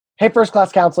Hey, first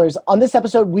class counselors. On this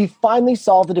episode, we finally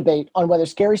solved the debate on whether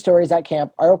scary stories at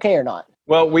camp are okay or not.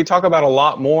 Well, we talk about a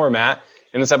lot more, Matt.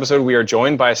 In this episode, we are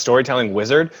joined by a storytelling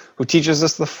wizard who teaches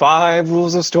us the 5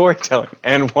 rules of storytelling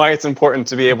and why it's important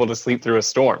to be able to sleep through a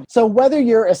storm. So whether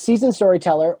you're a seasoned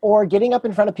storyteller or getting up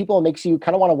in front of people makes you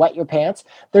kind of want to wet your pants,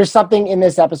 there's something in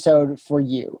this episode for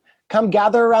you. Come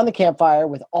gather around the campfire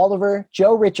with Oliver,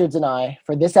 Joe Richards, and I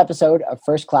for this episode of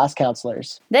First Class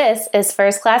Counselors. This is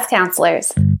First Class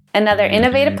Counselors, another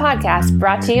innovative podcast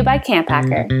brought to you by Camp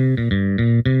Hacker.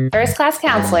 First Class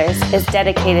Counselors is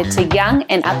dedicated to young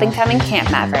and up-and-coming camp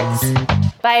mavericks.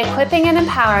 By equipping and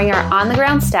empowering our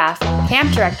on-the-ground staff,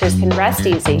 camp directors can rest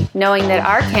easy, knowing that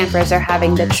our campers are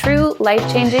having the true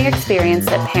life-changing experience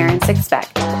that parents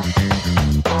expect.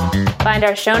 Find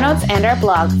our show notes and our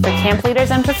blog for camp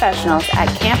leaders and professionals at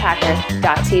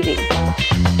camphacker.tv.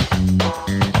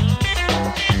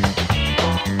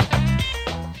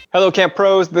 Hello, Camp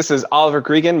Pros. This is Oliver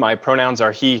Gregan. My pronouns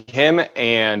are he, him,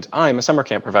 and I'm a summer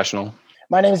camp professional.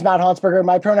 My name is Matt Hansberger.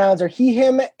 My pronouns are he,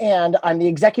 him, and I'm the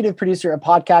executive producer of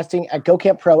podcasting at Go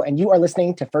Camp Pro, and you are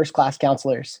listening to First Class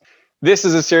Counselors. This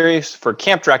is a series for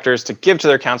camp directors to give to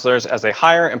their counselors as they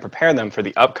hire and prepare them for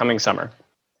the upcoming summer.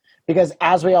 Because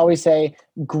as we always say,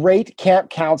 great camp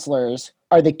counselors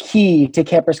are the key to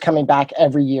campers coming back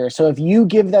every year. So if you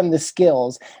give them the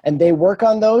skills and they work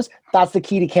on those, that's the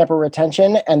key to camper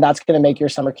retention, and that's going to make your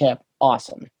summer camp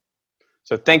awesome.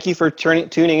 So thank you for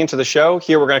tuning into the show.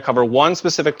 Here we're going to cover one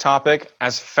specific topic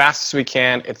as fast as we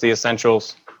can. It's the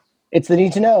essentials. It's the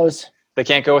need-to-knows. They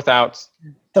can't go without.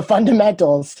 The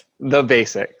fundamentals. The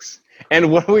basics.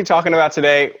 And what are we talking about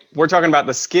today? We're talking about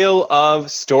the skill of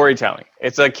storytelling.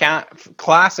 It's a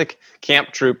classic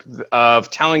camp trope of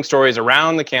telling stories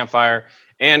around the campfire,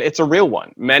 and it's a real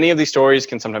one. Many of these stories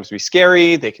can sometimes be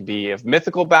scary. They can be of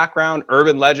mythical background,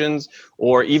 urban legends,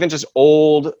 or even just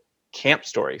old camp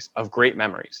stories of great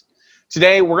memories.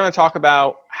 Today, we're going to talk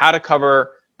about how to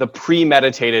cover the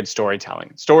premeditated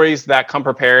storytelling. Stories that come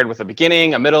prepared with a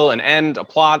beginning, a middle, an end, a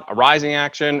plot, a rising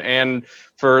action, and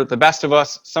for the best of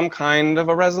us, some kind of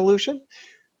a resolution.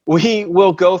 We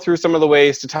will go through some of the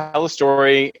ways to tell a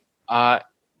story, to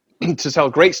tell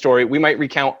a great story. We might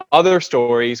recount other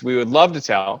stories we would love to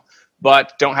tell,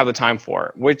 but don't have the time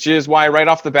for, which is why right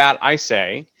off the bat, I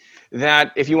say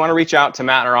that if you want to reach out to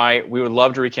Matt or I, we would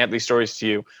love to recount these stories to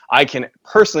you. I can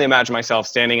personally imagine myself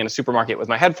standing in a supermarket with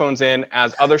my headphones in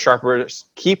as other sharpers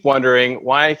keep wondering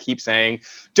why I keep saying,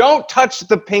 "Don't touch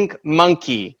the pink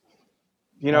monkey."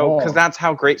 You know, because that's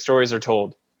how great stories are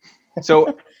told.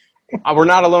 So we're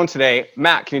not alone today.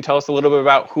 Matt, can you tell us a little bit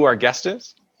about who our guest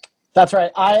is? That's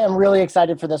right. I am really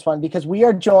excited for this one because we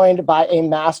are joined by a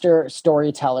master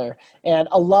storyteller and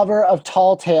a lover of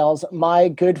tall tales, my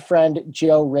good friend,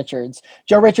 Joe Richards.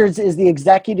 Joe Richards is the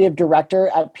executive director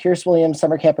at Pierce Williams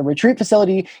Summer Camp and Retreat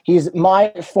Facility. He's my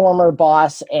former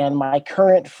boss and my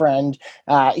current friend.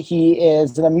 He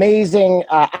is an amazing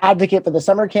advocate for the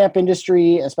summer camp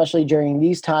industry, especially during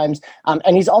these times.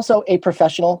 And he's also a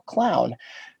professional clown.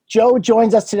 Joe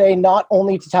joins us today not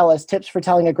only to tell us tips for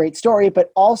telling a great story,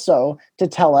 but also to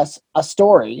tell us a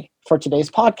story for today's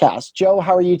podcast. Joe,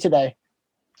 how are you today?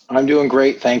 I'm doing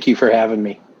great. Thank you for having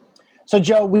me. So,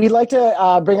 Joe, we'd like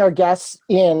to bring our guests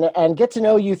in and get to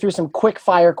know you through some quick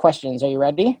fire questions. Are you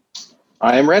ready?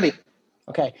 I am ready.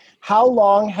 Okay. How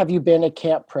long have you been a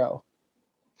camp pro?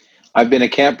 I've been a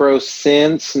camp pro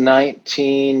since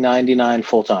 1999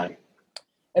 full-time.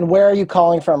 And where are you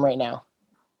calling from right now?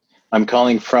 I'm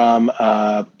calling from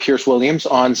Pierce Williams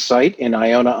on site in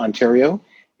Iona, Ontario,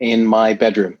 in my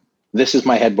bedroom. This is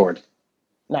my headboard.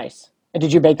 Nice. And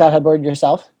did you make that headboard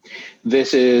yourself?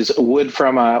 This is wood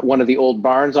from one of the old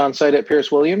barns on site at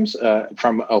Pierce Williams,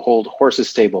 from a old horse's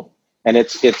stable, and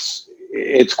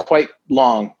it's quite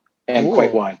long and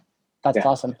quite wide. That's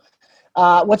awesome.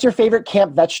 What's your favorite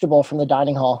camp vegetable from the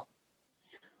dining hall?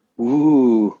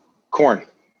 Ooh, corn.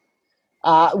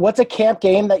 What's a camp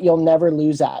game that you'll never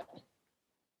lose at?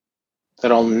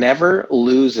 That I'll never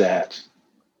lose at.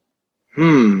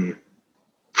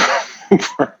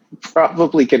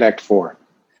 Probably Connect 4.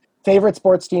 Favorite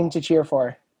sports team to cheer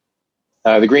for?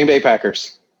 The Green Bay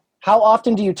Packers. How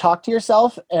often do you talk to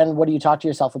yourself, and what do you talk to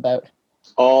yourself about?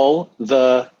 All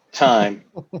the time.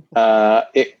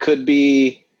 It could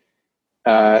be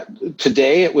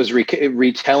today. It was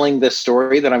retelling this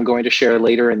story that I'm going to share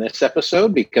later in this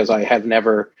episode because I have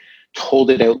never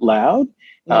told it out loud.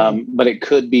 But it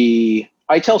could be,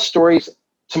 I tell stories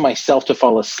to myself to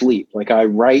fall asleep. Like I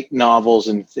write novels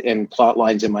and plot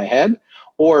lines in my head,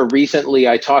 or recently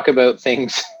I talk about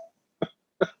things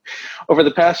over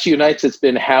the past few nights. It's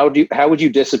been, how would you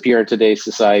disappear in today's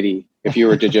society if you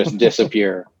were to just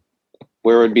disappear?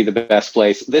 Where would be the best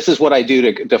place? This is what I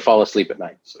do to fall asleep at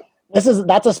night. So.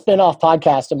 That's a spin-off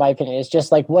podcast, in my opinion. It's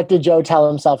just like, what did Joe tell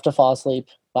himself to fall asleep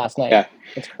last night? Yeah.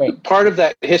 It's great. Part of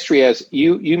that history, as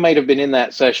you might have been in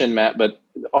that session, Matt, but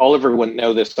Oliver wouldn't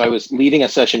know this. I was leading a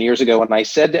session years ago, and I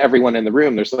said to everyone in the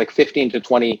room, there's like 15 to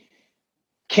 20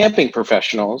 camping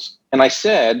professionals, and I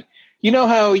said, you know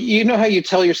how you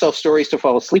tell yourself stories to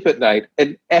fall asleep at night?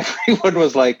 And everyone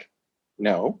was like,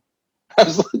 no.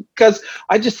 Because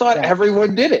I just thought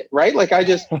everyone did it, right? Like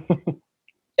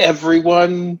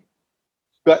everyone,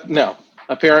 but no,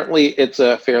 apparently it's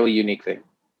a fairly unique thing.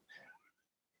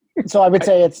 So I would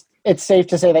say it's safe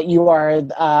to say that you are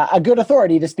a good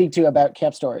authority to speak to about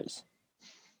camp stories.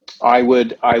 I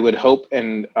would hope,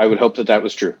 and I would hope that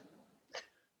was true.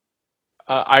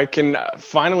 I can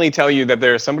finally tell you that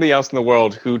there's somebody else in the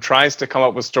world who tries to come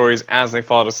up with stories as they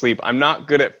fall asleep. I'm not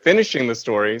good at finishing the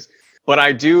stories, but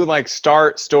I do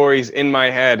start stories in my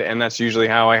head, and that's usually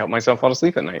how I help myself fall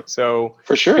asleep at night. So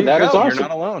for sure, that is awesome. You're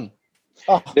not alone.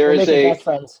 Oh, there is best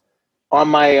friends. On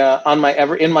my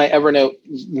Evernote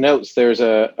notes, there's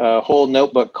a whole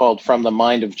notebook called "From the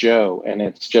Mind of Joe," and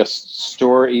it's just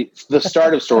the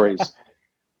start of stories.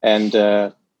 And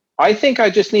I think I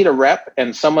just need a rep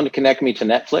and someone to connect me to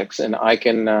Netflix, and I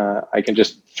can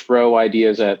just throw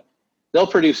ideas at. They'll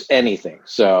produce anything.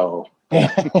 So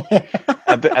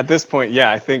at this point,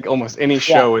 I think almost any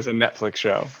show is a Netflix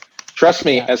show. Trust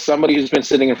me, as somebody who's been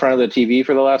sitting in front of the TV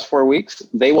for the last 4 weeks,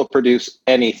 they will produce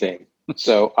anything.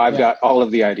 So I've got all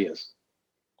of the ideas.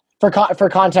 For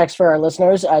context for our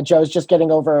listeners, Joe's just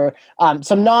getting over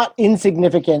some not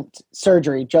insignificant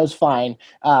surgery. Joe's fine,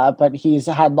 but he's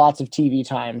had lots of TV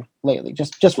time lately.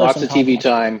 Just for lots of TV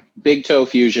time. Big toe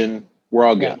fusion. We're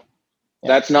all good. Yeah.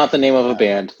 That's not the name of a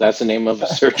band. That's the name of a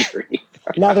surgery.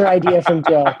 Another idea from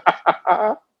Joe.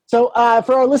 So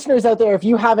for our listeners out there, if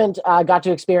you haven't got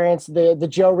to experience the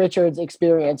Joe Richards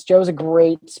experience, Joe's a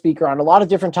great speaker on a lot of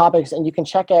different topics, and you can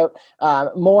check out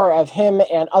more of him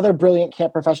and other brilliant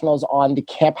camp professionals on the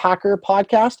Camp Hacker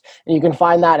podcast, and you can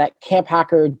find that at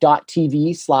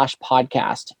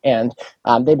camphacker.tv/podcast. And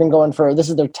they've been going this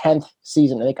is their 10th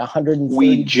season, I think 130.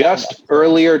 We just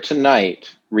earlier tonight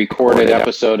recorded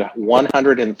episode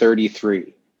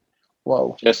 133.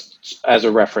 Whoa. Just as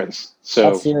a reference.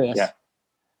 So that's serious. Yeah.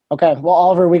 Okay, well,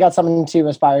 Oliver, we got something to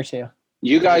aspire to.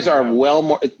 You guys are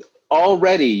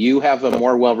already you have a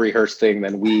more well-rehearsed thing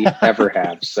than we ever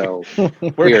have, so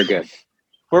we are good.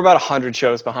 We're about 100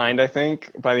 shows behind, I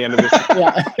think, by the end of this.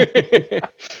 Yeah.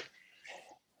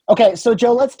 Okay, so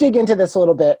Joe, let's dig into this a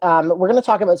little bit. We're going to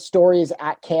talk about stories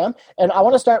at camp, and I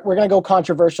want to start, we're going to go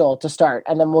controversial to start,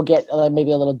 and then we'll get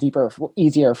maybe a little deeper,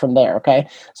 easier from there, okay?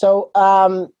 So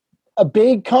a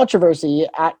big controversy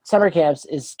at summer camps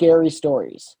is scary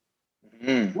stories.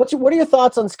 What are your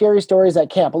thoughts on scary stories at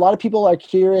camp? A lot of people are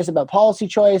curious about policy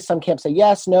choice. Some camps say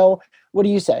yes, no. What do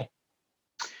you say?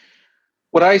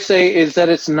 What I say is that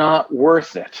it's not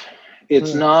worth it.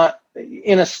 It's not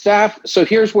in a staff. So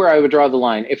here's where I would draw the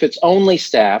line. If it's only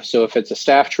staff, so if it's a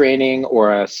staff training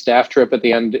or a staff trip at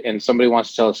the end and somebody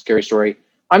wants to tell a scary story,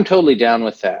 I'm totally down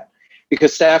with that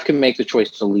because staff can make the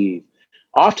choice to leave.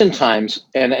 Oftentimes,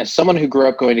 and as someone who grew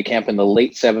up going to camp in the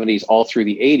late 70s all through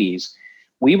the 80s,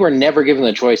 we were never given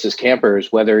the choice as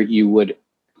campers whether you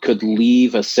could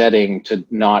leave a setting to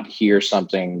not hear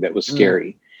something that was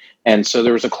scary. And so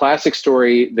there was a classic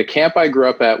story. The camp I grew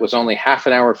up at was only half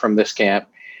an hour from this camp,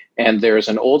 and there's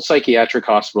an old psychiatric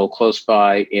hospital close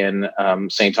by in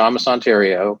St. Thomas,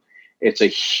 Ontario. It's a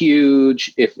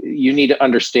huge, if you need to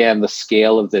understand the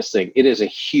scale of this thing, it is a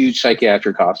huge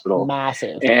psychiatric hospital.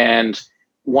 Massive. And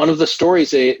one of the stories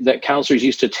that counselors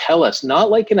used to tell us, not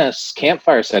like in a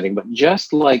campfire setting, but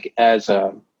just like as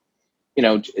a,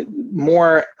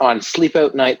 more on sleep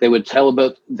out night, they would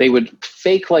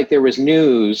fake like there was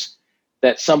news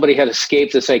that somebody had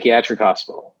escaped the psychiatric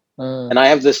hospital. And I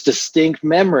have this distinct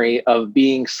memory of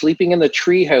sleeping in the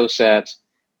treehouse at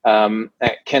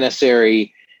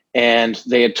Kenessary, and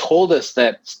they had told us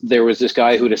that there was this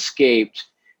guy who'd escaped.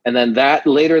 And then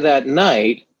later that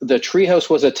night, the treehouse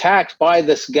was attacked by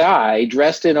this guy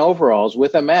dressed in overalls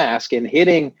with a mask and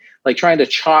trying to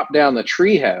chop down the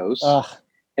treehouse.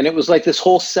 And it was like this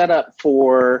whole setup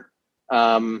for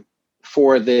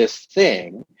this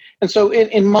thing. And so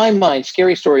in my mind,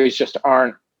 scary stories just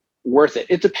aren't worth it.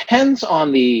 It depends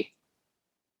on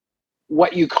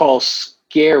what you call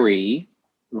scary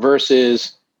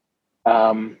versus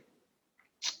the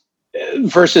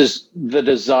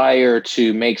desire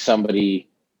to make somebody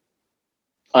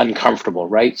uncomfortable,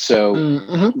 right?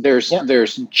 So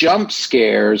there's jump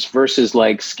scares versus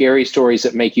like scary stories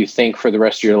that make you think for the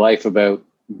rest of your life about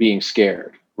being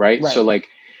scared, right? So like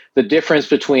the difference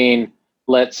between,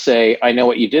 let's say, I Know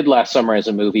What You Did Last Summer as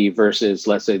a movie versus,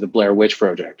 let's say, the Blair Witch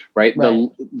Project, right?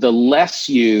 The less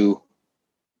you,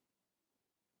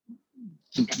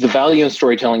 the value in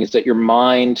storytelling is that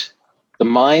the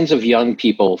minds of young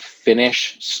people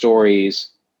finish stories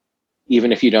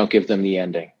even if you don't give them the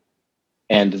ending.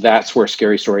 And that's where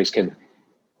scary stories can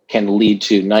lead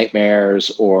to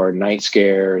nightmares or night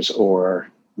scares or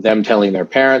them telling their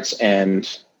parents,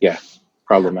 and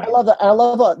problematic. I love that. I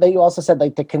love that you also said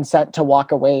like the consent to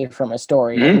walk away from a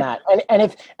story, Mm-hmm.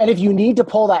 and if you need to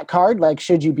pull that card, like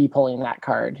should you be pulling that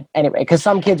card anyway? Because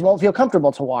some kids won't feel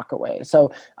comfortable to walk away.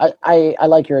 So I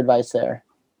like your advice there.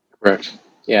 Correct.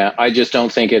 Yeah, I just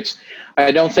don't think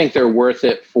they're worth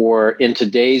it in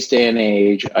today's day and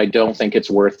age. I don't think it's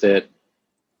worth it.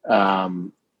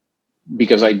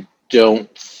 Because I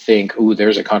don't think,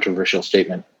 there's a controversial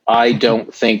statement. I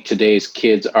don't think today's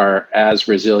kids are as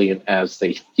resilient as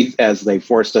they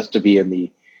forced us to be in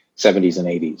the 70s and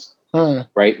 80s,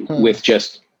 right? With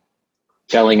just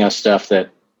telling us stuff that,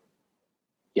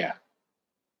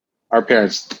 our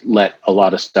parents let a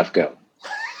lot of stuff go.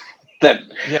 That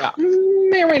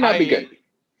may or may not be good.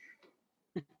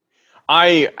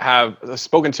 I have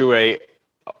spoken to a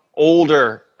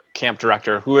older camp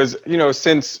director who has,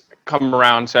 since come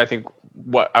around to, I think,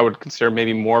 what I would consider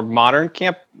maybe more modern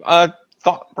camp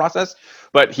thought process.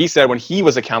 But he said when he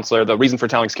was a counselor, the reason for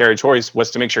telling scary stories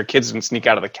was to make sure kids didn't sneak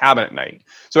out of the cabin at night.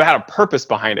 So it had a purpose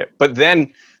behind it. But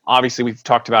then, obviously, we've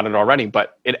talked about it already,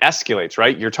 but it escalates,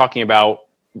 right? You're talking about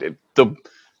the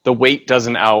weight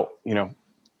doesn't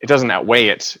it doesn't outweigh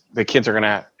it. The kids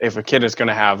are if a kid is going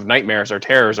to have nightmares or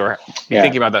terrors or be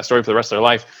thinking about that story for the rest of their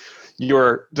life,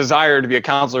 your desire to be a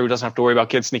counselor who doesn't have to worry about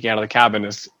kids sneaking out of the cabin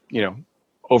is,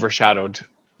 overshadowed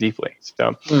deeply.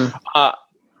 So,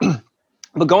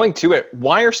 but going to it,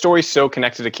 why are stories so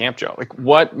connected to camp, Joe? Like,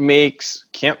 what makes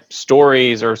camp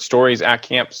stories or stories at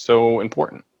camp so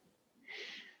important?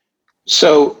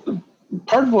 So,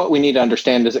 part of what we need to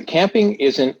understand is that camping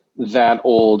isn't that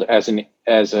old as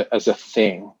a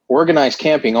thing. Organized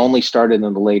camping only started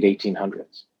in the late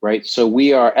 1800s, right? So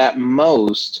we are at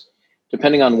most,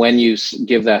 depending on when you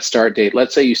give that start date,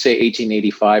 let's say you say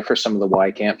 1885 for some of the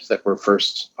Y camps that were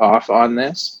first off on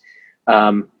this,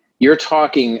 you're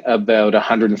talking about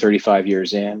 135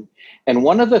 years in. And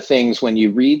one of the things when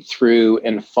you read through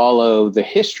and follow the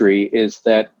history is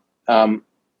that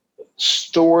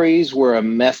stories were a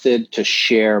method to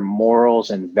share morals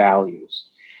and values.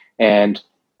 And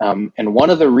one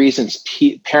of the reasons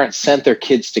parents sent their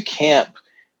kids to camp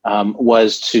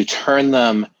was to turn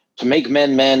them, to make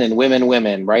men men and women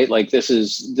women, right? Like this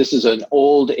is an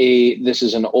old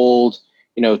 20s,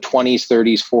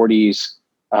 30s,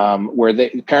 40s, where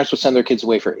parents would send their kids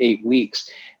away for 8 weeks,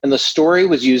 and the story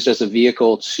was used as a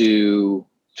vehicle to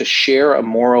share a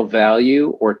moral value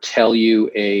or tell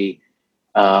you a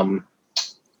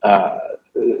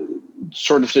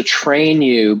sort of to train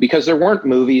you, because there weren't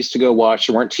movies to go watch,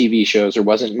 there weren't TV shows, there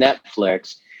wasn't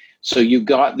Netflix, so you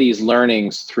got these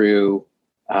learnings through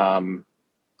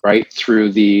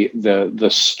through the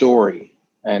story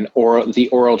and the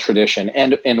oral tradition.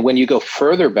 And when you go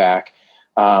further back,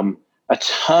 a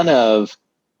ton of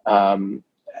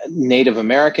Native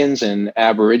Americans and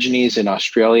Aborigines in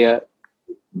Australia,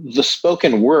 the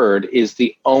spoken word is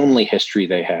the only history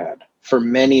they had for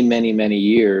many, many, many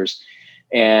years.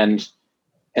 And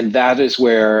that is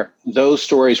where those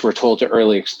stories were told to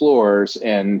early explorers.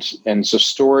 And so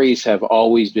stories have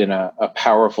always been a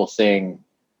powerful thing.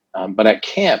 But at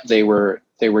camp, they were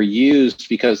used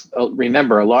because,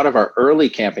 remember, a lot of our early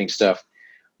camping stuff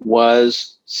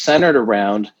was centered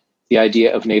around the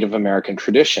idea of Native American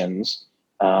traditions.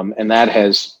 And that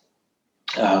has,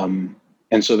 and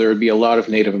so there would be a lot of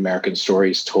Native American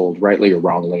stories told, rightly or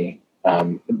wrongly.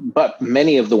 But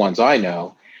many of the ones I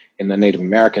know in the Native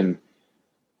American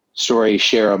story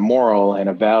share a moral and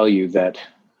a value that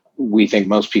we think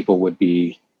most people would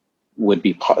be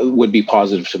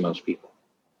positive to most people.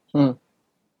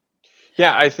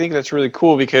 Yeah, I think that's really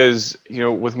cool because,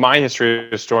 with my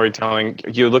history of storytelling,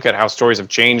 you look at how stories have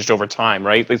changed over time,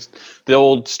 right? The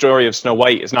old story of Snow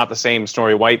White is not the same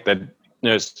Snow White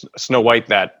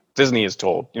that Disney has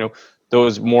told.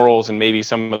 Those morals and maybe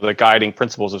some of the guiding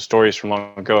principles of stories from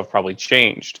long ago have probably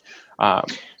changed.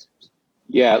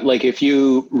 Yeah, like if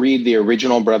you read the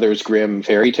original Brothers Grimm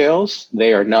fairy tales,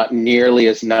 they are not nearly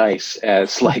as nice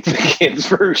as like the kids'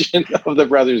 version of the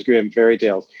Brothers Grimm fairy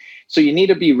tales. So you need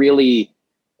to be really,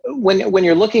 when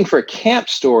you're looking for a camp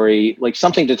story, like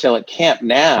something to tell at camp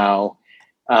now,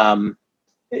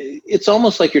 it's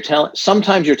almost like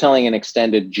sometimes you're telling an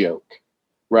extended joke,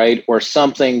 right? Or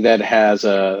something that has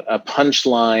a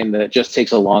punchline that just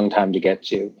takes a long time to get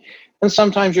to. And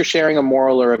sometimes you're sharing a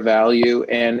moral or a value.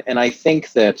 And I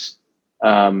think that,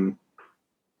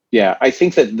 I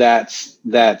think that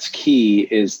that's key,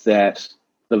 is that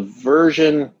the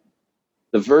version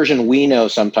we know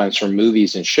sometimes from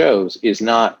movies and shows is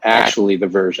not actually the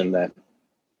version that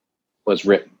was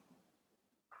written.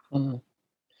 Mm-hmm.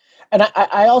 And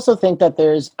I also think that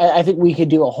I think we could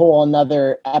do a whole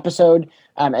another episode,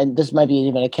 and this might be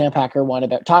even a Camp Hacker one,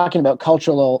 about talking about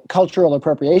cultural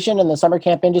appropriation in the summer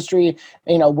camp industry,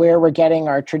 where we're getting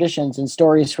our traditions and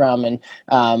stories from. And,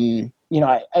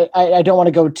 I don't want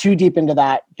to go too deep into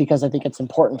that because I think it's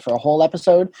important for a whole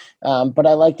episode. But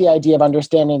I like the idea of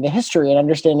understanding the history and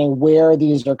understanding where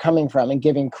these are coming from and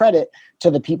giving credit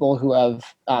to the people who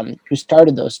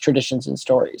started those traditions and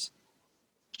stories.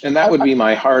 And that would be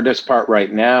my hardest part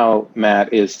right now,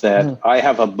 Matt, is that I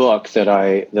have a book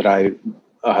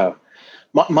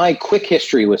my quick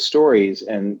history with stories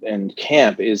and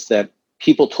camp is that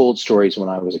people told stories when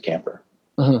I was a camper.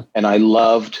 Mm-hmm. And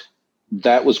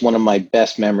that was one of my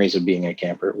best memories of being a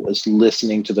camper, was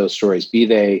listening to those stories, be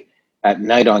they at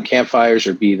night on campfires,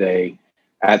 or be they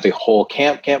at the whole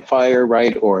campfire,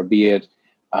 right? Or be it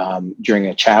during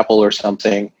a chapel or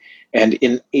something. And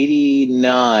in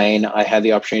 '89, I had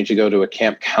the opportunity to go to a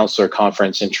camp counselor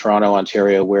conference in Toronto,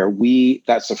 Ontario, where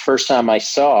that's the first time I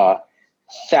saw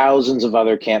thousands of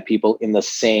other camp people in the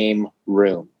same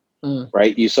room,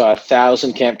 right? You saw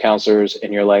 1,000 camp counselors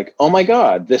and you're like, oh my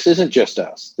God, this isn't just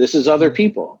us. This is other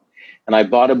people. And I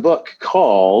bought a book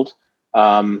called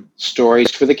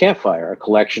Stories for the Campfire, a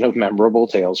collection of memorable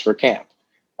tales for camp.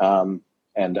 And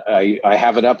I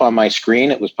have it up on my screen.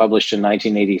 It was published in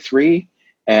 1983.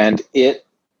 And it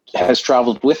has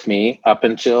traveled with me up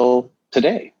until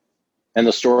today. And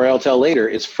the story I'll tell later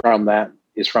is from that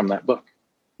book.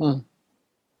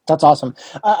 That's awesome.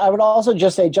 I would also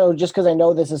just say, Joe, just because I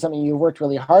know this is something you worked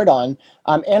really hard on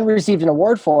and received an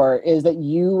award for, is that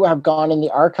you have gone in the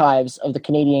archives of the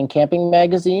Canadian Camping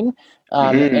Magazine.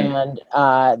 And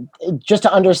just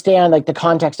to understand the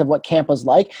context of what camp was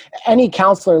like, any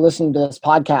counselor listening to this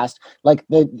podcast,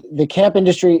 the camp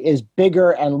industry is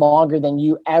bigger and longer than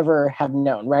you ever have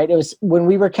known, right? It was when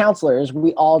we were counselors,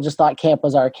 we all just thought camp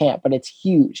was our camp, but it's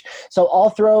huge. So I'll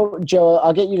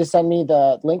get you to send me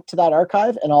the link to that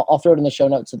archive, and I'll throw it in the show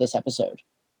notes of this episode.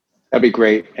 That'd be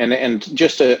great. And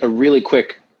just a really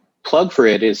quick plug for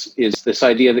it is this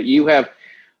idea that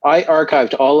I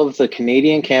archived all of the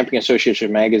Canadian Camping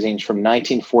Association magazines from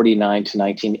 1949 to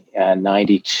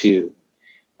 1992.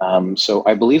 So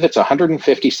I believe it's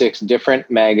 156 different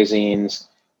magazines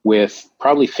with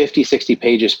probably 50, 60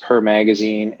 pages per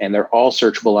magazine, and they're all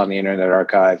searchable on the Internet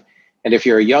Archive. And if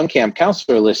you're a young camp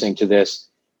counselor listening to this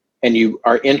and you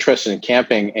are interested in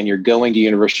camping and you're going to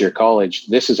university or college,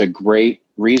 this is a great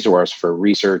resource for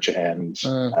research and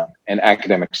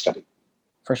academic study.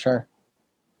 For sure.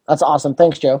 That's awesome.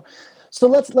 Thanks, Joe. So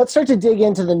let's start to dig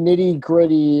into the nitty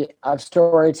gritty of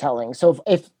storytelling. So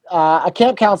if a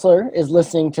camp counselor is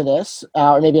listening to this,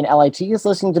 or maybe an LIT is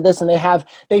listening to this, and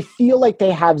they feel like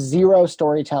they have zero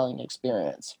storytelling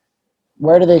experience,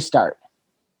 where do they start?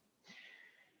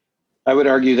 I would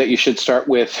argue that you should start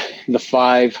with the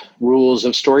 5 rules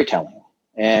of storytelling.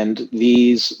 And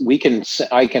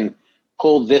I can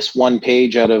pull this one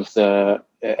page out of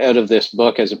this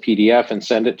book as a PDF and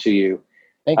send it to you.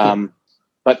 Thank you.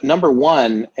 But number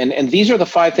one, and these are the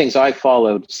 5 things I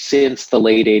followed since the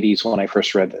late 80s when I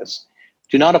first read this.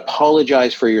 Do not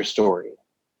apologize for your story,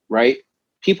 right?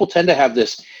 People tend to have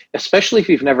this, especially if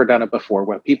you've never done it before.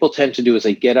 What people tend to do is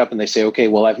they get up and they say, okay,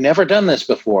 well, I've never done this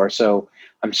before, so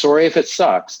I'm sorry if it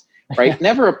sucks, right?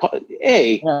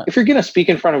 If you're going to speak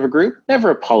in front of a group,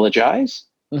 never apologize.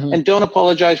 And don't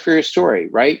apologize for your story,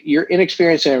 right? Your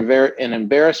inexperience and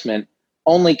embarrassment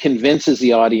only convinces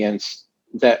the audience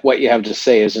that what you have to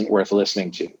say isn't worth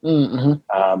listening to.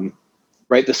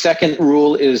 Right. The second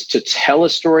rule is to tell a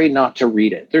story, not to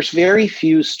read it. There's very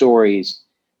few stories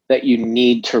that you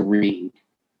need to read.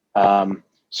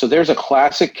 So there's a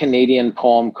classic Canadian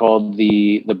poem called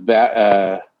the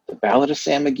Ballad of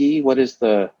Sam McGee. What is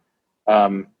do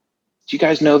you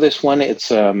guys know this one? It's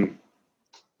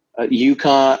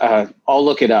Yukon. I'll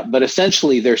look it up. But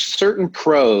essentially, there's certain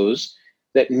prose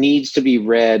that needs to be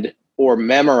read or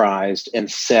memorized and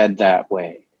said that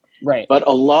way. Right. But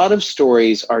a lot of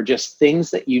stories are just things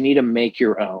that you need to make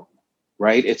your own,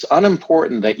 right? It's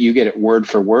unimportant that you get it word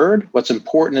for word. What's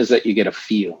important is that you get a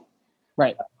feel.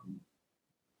 Right.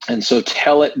 And so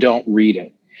tell it, don't read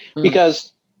it.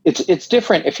 Because it's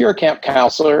different if you're a camp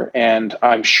counselor, and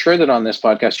I'm sure that on this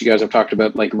podcast you guys have talked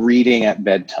about reading at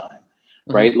bedtime,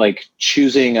 right? Like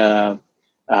choosing when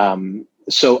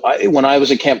I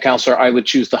was a camp counselor, I would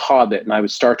choose The Hobbit, and I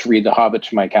would start to read The Hobbit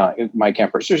to my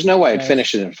campers. There's no way I'd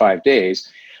finish it in 5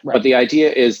 days, but the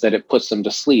idea is that it puts them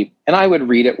to sleep, and I would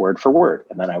read it word for word,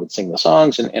 and then I would sing the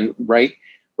songs and write.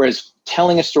 Whereas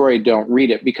telling a story, don't read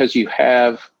it, because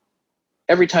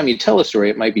every time you tell a story,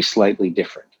 it might be slightly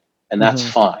different, and that's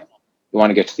fine. You want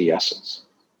to get to the essence.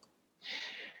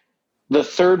 The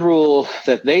third rule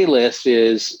that they list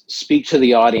is speak to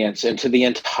the audience, and to the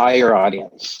entire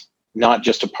audience, not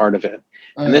just a part of it.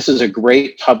 And this is a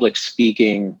great public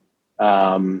speaking,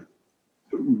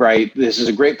 right? This is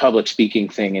a great public speaking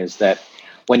thing, is that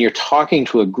when you're talking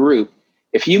to a group,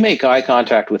 if you make eye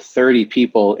contact with 30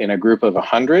 people in a group of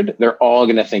 100, they're all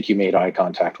going to think you made eye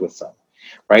contact with them,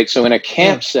 right? So in a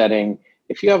camp setting,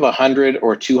 if you have 100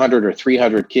 or 200 or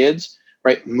 300 kids,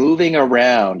 right, moving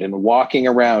around and walking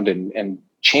around and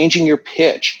changing your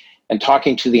pitch and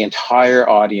talking to the entire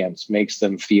audience makes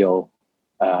them feel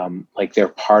like they're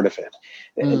part of it.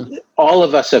 All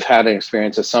of us have had an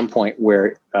experience at some point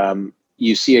where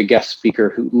you see a guest speaker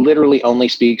who literally only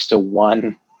speaks to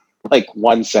one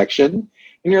section.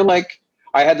 And you're like,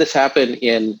 I had this happen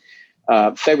in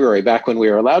February, back when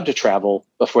we were allowed to travel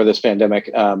before this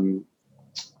pandemic, at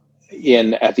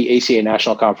the ACA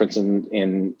National Conference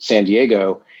in San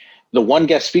Diego. The one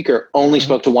guest speaker only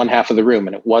spoke to one half of the room,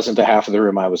 and it wasn't the half of the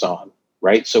room I was on,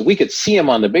 right? So we could see him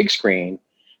on the big screen,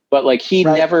 but like he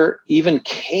never even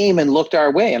came and looked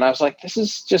our way. And I was like, this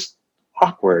is just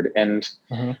awkward. And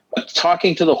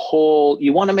talking to the whole,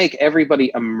 you want to make everybody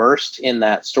immersed in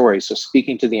that story. So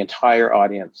speaking to the entire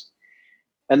audience.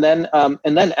 And then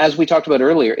as we talked about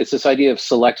earlier, it's this idea of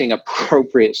selecting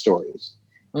appropriate stories.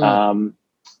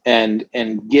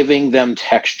 And giving them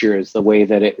texture is the way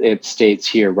that it states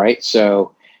here, right?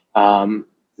 So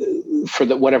for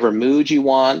whatever mood you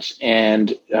want,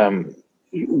 and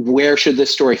where should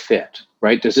this story fit,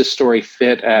 right? Does this story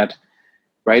fit at,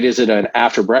 right? Is it an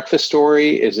after breakfast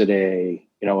story? Is it a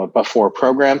before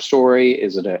program story?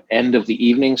 Is it an end of the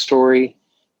evening story,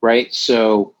 right?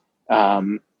 So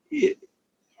do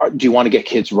you want to get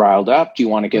kids riled up? Do you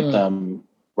want to get them,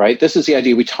 right? This is the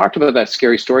idea. We talked about that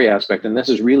scary story aspect, and this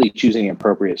is really choosing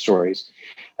appropriate stories.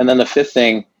 And then the fifth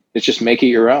thing is just make it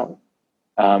your own,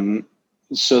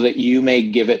 so that you may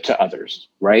give it to others,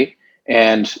 right?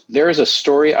 And there is a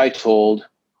story I told.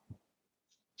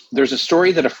 There's a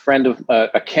story that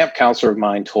a camp counselor of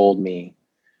mine told me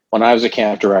when I was a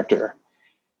camp director,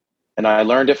 and I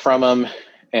learned it from him,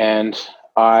 and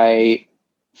I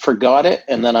forgot it.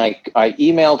 And then I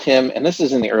emailed him, and this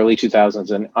is in the early 2000s.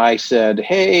 And I said,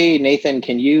 hey, Nathan,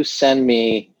 can you send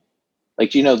me,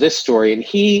 do you know this story? And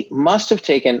he must have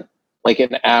taken like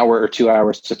an hour or 2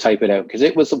 hours to type it out, because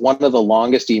it was one of the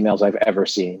longest emails I've ever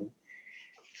seen.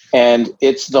 And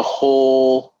it's the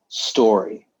whole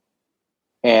story.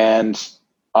 And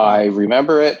I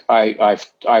remember it.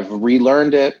 I've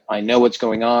relearned it. I know what's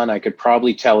going on. I could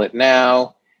probably tell it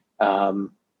now.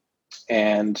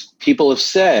 And people have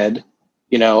said,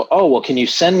 oh, well, can you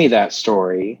send me that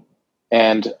story?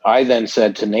 And I then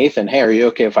said to Nathan, hey, are you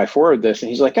okay if I forward this? And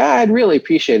he's like, I'd really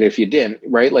appreciate it if you didn't,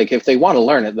 right? Like if they want to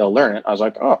learn it, they'll learn it. I was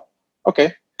like, oh,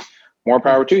 okay, more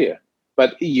power to you.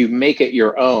 But you make it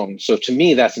your own. So to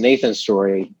me, that's Nathan's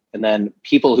story. And then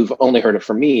people who've only heard it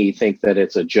from me think that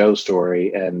it's a Joe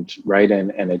story, and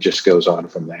and it just goes on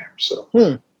from there. So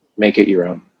make it your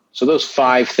own. So those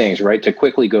 5 things, right, to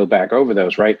quickly go back over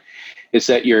those, right, is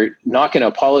that you're not going to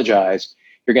apologize.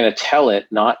 You're going to tell it,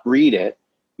 not read it.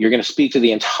 You're going to speak to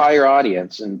the entire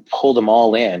audience and pull them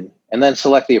all in, and then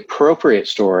select the appropriate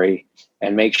story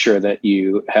and make sure that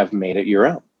you have made it your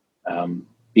own.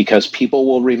 Because people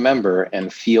will remember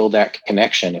and feel that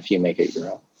connection if you make it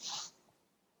your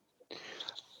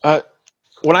own.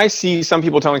 When I see some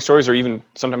people telling stories, or even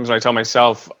sometimes when I tell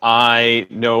myself, I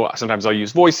know sometimes I'll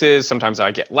use voices, sometimes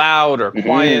I get loud or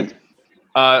quiet.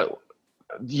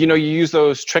 You use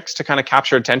those tricks to kind of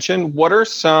capture attention. What are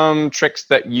some tricks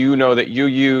that that you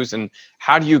use, and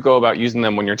how do you go about using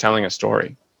them when you're telling a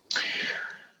story?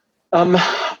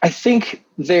 I think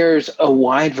there's a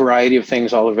wide variety of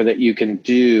things, Oliver, that you can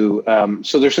do.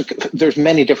 So there's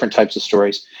many different types of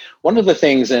stories. One of the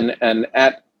things,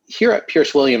 here at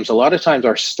Pierce Williams, a lot of times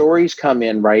our stories come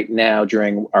in right now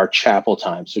during our chapel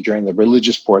time. So during the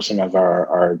religious portion of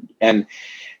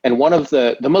and one of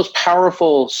the most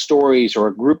powerful stories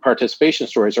or group participation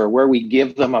stories are where we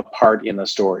give them a part in the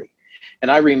story. And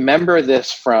I remember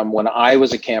this from when I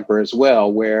was a camper as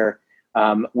well, where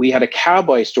we had a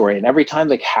cowboy story, and every time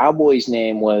the cowboy's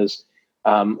name was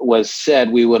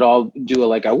said, we would all do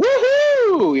a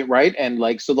woohoo, right? And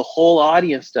so the whole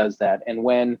audience does that. And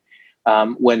when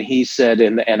when he said,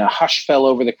 and a hush fell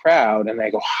over the crowd, and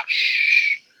they go,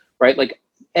 hush, right? Like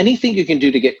anything you can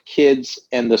do to get kids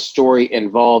and the story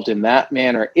involved in that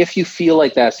manner, if you feel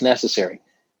like that's necessary.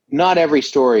 Not every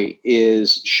story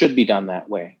should be done that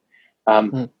way.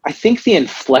 I think the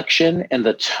inflection and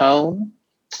the tone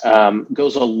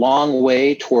goes a long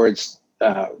way towards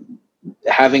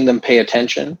having them pay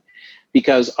attention,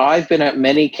 because I've been at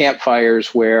many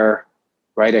campfires where,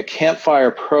 right, a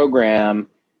campfire program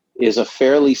is a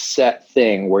fairly set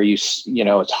thing where it's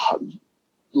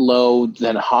low,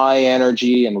 then high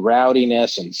energy and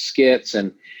rowdiness and skits.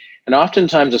 And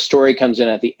oftentimes a story comes in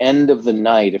at the end of the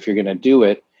night, if you're going to do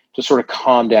it, to sort of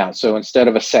calm down. So instead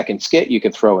of a second skit, you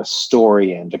could throw a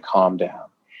story in to calm down.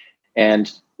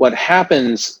 And what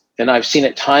happens, and I've seen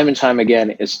it time and time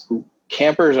again, is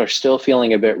campers are still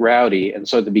feeling a bit rowdy. And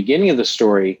so at the beginning of the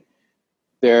story,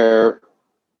 they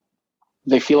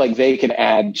feel like they can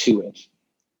add to it.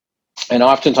 And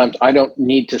oftentimes I don't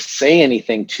need to say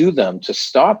anything to them to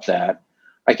stop that.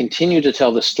 I continue to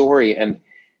tell the story. And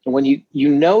when you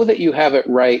know that you have it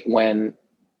right when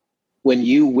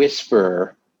you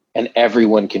whisper and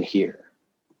everyone can hear,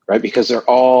 right? Because they're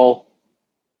all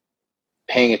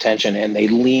paying attention and they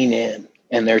lean in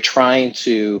and they're trying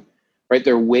to, right?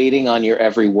 They're waiting on your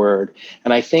every word.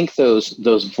 And I think those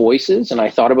voices, and I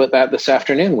thought about that this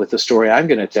afternoon with the story I'm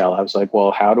going to tell. I was like,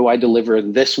 well, how do I deliver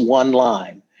this one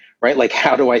line, right? Like,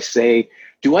 how do I say,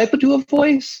 do I do a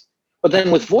voice? But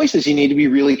then with voices, you need to be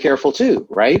really careful too,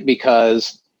 right?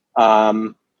 Because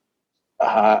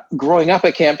growing up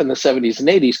at camp in the 70s and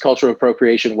 80s, cultural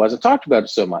appropriation wasn't talked about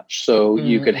so much. So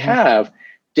you could have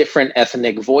different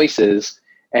ethnic voices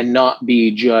and not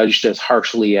be judged as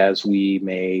harshly as we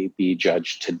may be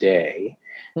judged today.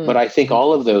 But I think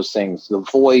all of those things, the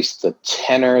voice, the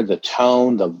tenor, the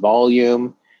tone, the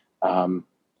volume,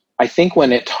 I think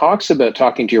when it talks about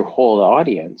talking to your whole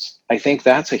audience, I think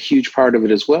that's a huge part of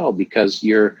it as well, because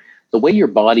the way your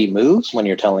body moves when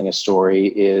you're telling a story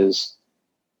is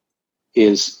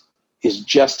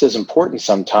just as important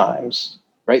sometimes,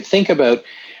 right? Think about,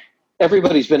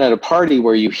 everybody's been at a party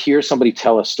where you hear somebody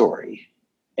tell a story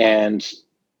and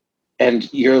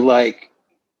you're like,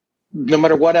 no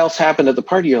matter what else happened at the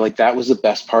party, you're like, that was the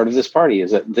best part of this party,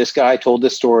 is that this guy told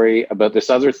this story about this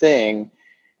other thing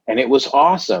and it was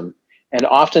awesome. And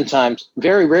oftentimes,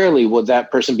 very rarely would that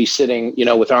person be sitting,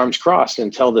 with arms crossed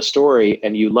and tell the story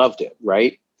and you loved it,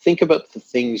 right? Think about the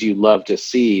things you love to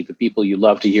see, the people you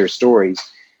love to hear stories.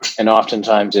 And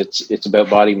oftentimes it's about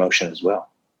body motion as well.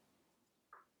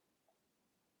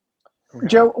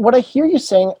 Joe, what I hear you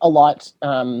saying a lot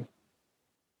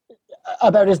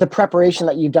about is the preparation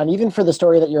that you've done, even for the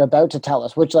story that you're about to tell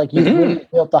us, which you've really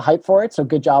built the hype for it. So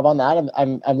good job on that.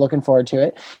 I'm looking forward to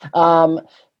it.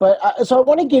 So I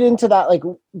want to get into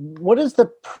that. What is the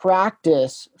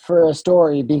practice for a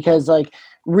story? Because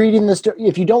reading the story,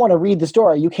 if you don't want to read the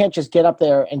story, you can't just get up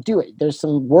there and do it. There's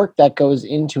some work that goes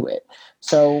into it.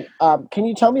 So can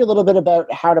you tell me a little bit about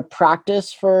how to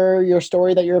practice for your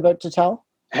story that you're about to tell?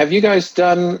 Have you guys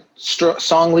done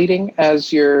song leading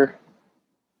as a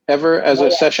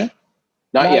session?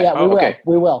 Not yet.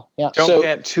 We will. Yeah. Don't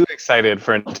get too excited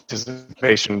for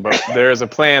anticipation, but there is a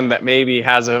plan that maybe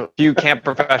has a few camp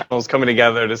professionals coming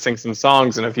together to sing some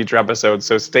songs in a future episode.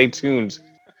 So stay tuned.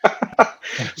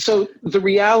 So the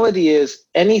reality is,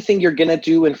 anything you're going to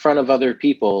do in front of other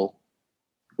people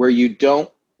where you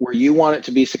want it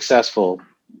to be successful,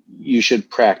 you should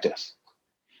practice.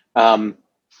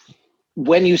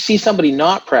 When you see somebody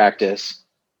not practice,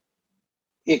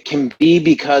 it can be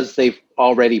because they've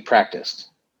already practiced,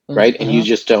 right? And you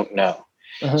just don't know.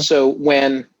 So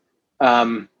when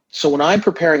I'm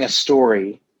preparing a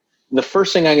story, the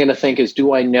first thing I'm going to think is,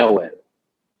 do I know it,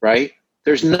 right?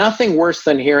 There's nothing worse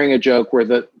than hearing a joke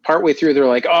where partway through they're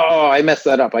like, oh, I messed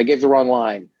that up, I gave the wrong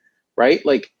line, right?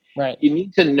 You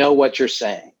need to know what you're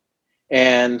saying.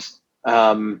 And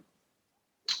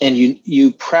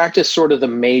you practice sort of the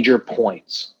major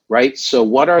points, right? So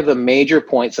what are the major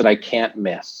points that I can't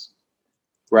miss,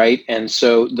 right? And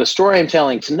so the story I'm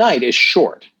telling tonight is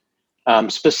short,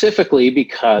 specifically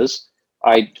because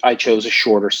I chose a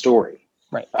shorter story.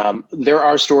 Right. There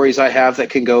are stories I have that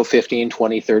can go 15,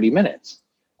 20, 30 minutes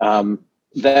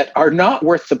that are not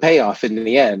worth the payoff in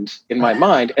the end, in my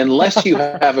mind, unless you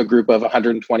have a group of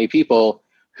 120 people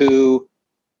who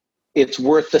it's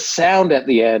worth the sound at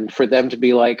the end for them to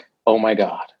be like, oh my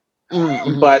God.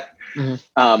 But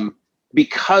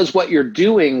because what you're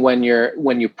doing when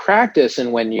you practice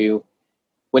and when you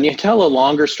tell a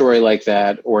longer story like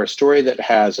that, or a story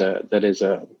that is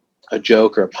a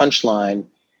joke or a punchline,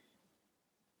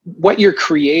 what you're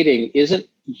creating isn't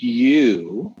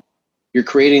you, you're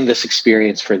creating this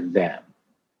experience for them.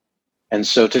 And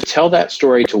so to tell that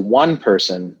story to one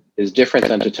person is different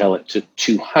than to tell it to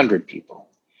 200 people,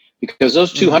 because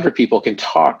those 200 people can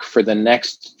talk for the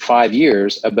next 5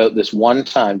 years about this one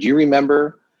time. Do you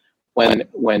remember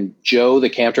when Joe, the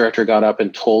camp director, got up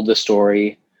and told the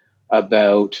story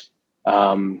about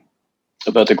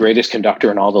the greatest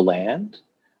conductor in all the land,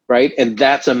 right? And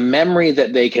that's a memory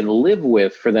that they can live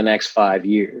with for the next 5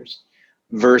 years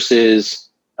versus,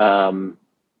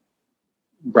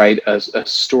 right, a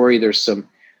story. There's some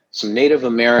Native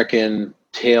American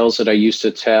tales that I used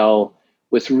to tell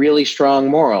with really strong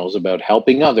morals about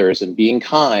helping others and being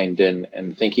kind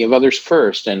and thinking of others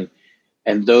first. And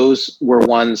those were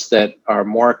ones that are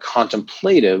more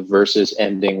contemplative versus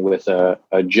ending with a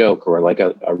joke or like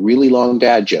a really long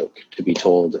dad joke to be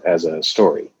told as a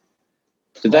story.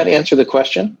 Did that answer the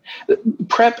question?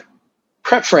 Prep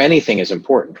for anything is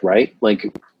important, right?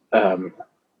 Like the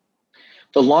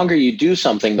longer you do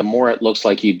something, the more it looks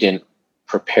like you didn't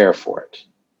prepare for it.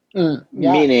 Yeah.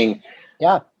 Meaning,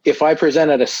 if I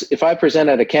present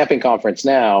at a camping conference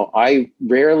now, I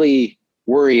rarely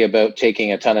worry about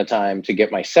taking a ton of time to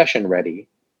get my session ready,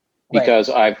 because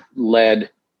I've led,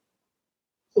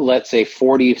 let's say,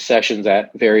 40 sessions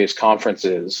at various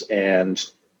conferences. And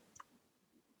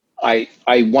I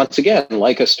once again,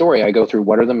 like a story, I go through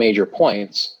what are the major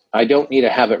points. I don't need to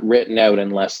have it written out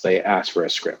unless they ask for a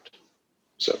script.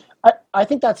 So I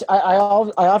think that's, I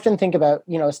often think about,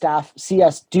 staff see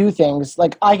us do things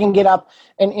like I can get up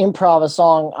and improv a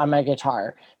song on my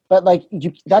guitar, but like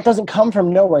that doesn't come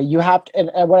from nowhere. You have to,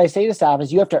 and what I say to staff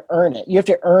is you have to earn it. You have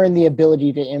to earn the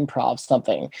ability to improv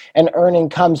something, and earning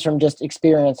comes from just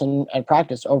experience and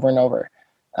practice over and over.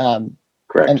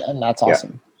 Correct. And that's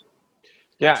awesome.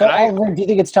 Yeah. So do you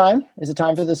think it's time? Is it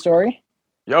time for the story?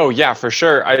 Oh yeah, for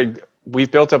sure.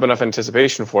 We've built up enough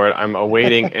anticipation for it. I'm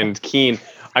awaiting and keen.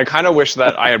 I kind of wish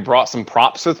that I had brought some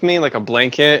props with me, like a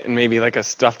blanket and maybe like a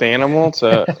stuffed animal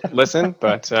to listen,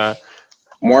 but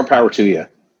more power to you.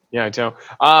 Yeah, I do.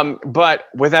 But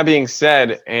with that being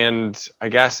said, and I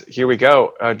guess here we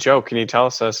go. Joe, can you tell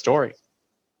us a story?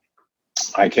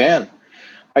 I can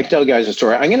tell you guys a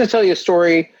story. I'm going to tell you a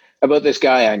story about this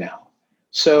guy I know.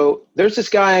 So there's this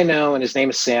guy I know, and his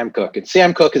name is Sam Cook, and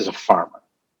Sam Cook is a farmer.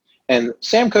 And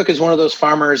Sam Cook is one of those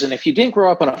farmers, and if you didn't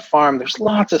grow up on a farm, there's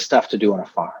lots of stuff to do on a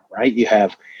farm, right? You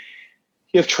have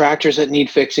tractors that need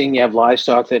fixing, you have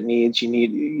livestock that needs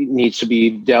to be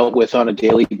dealt with on a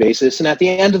daily basis. And at the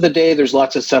end of the day, there's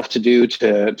lots of stuff to do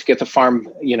to get the farm,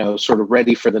 sort of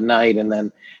ready for the night, and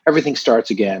then everything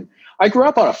starts again. I grew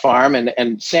up on a farm,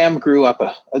 and Sam grew up,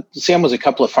 Sam was a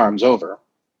couple of farms over.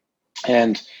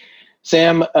 And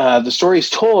Sam, the story is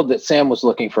told that Sam was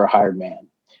looking for a hired man.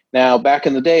 Now, back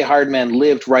in the day, hired men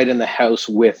lived right in the house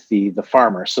with the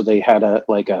farmer. So they had a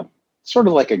sort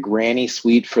of like a granny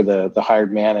suite for the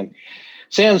hired man. And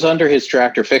Sam's under his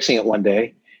tractor fixing it one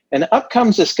day. And up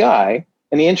comes this guy,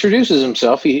 and he introduces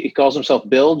himself. He calls himself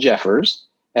Bill Jeffers.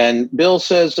 And Bill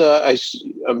says, so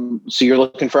you're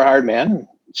looking for a hired man?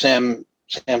 Sam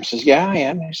says, yeah, I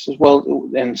am. He says, well,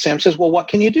 and Sam says, well, what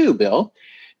can you do, Bill?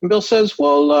 And Bill says,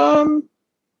 well,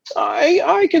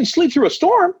 I can sleep through a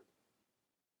storm.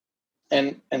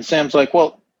 And Sam's like,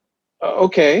 well,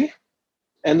 okay.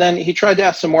 And then he tried to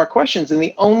ask some more questions, and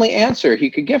the only answer he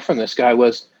could get from this guy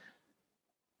was,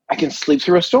 I can sleep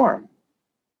through a storm.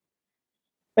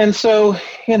 And so,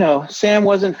 Sam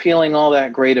wasn't feeling all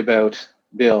that great about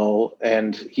Bill,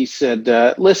 and he said,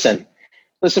 listen,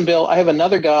 Bill, I have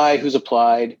another guy who's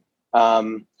applied,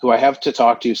 who I have to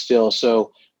talk to still,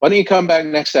 so why don't you come back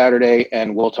next Saturday,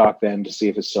 and we'll talk then to see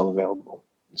if it's still available.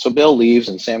 So Bill leaves,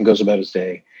 and Sam goes about his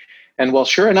day. And well,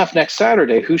 sure enough, next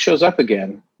Saturday, who shows up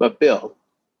again but Bill?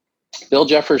 Bill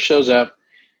Jeffers shows up.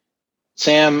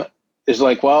 Sam is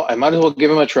like, well, I might as well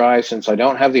give him a try since I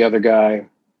don't have the other guy.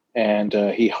 And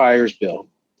he hires Bill.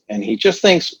 And he just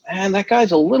thinks, man, that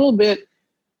guy's a little bit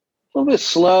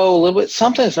slow,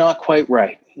 something's not quite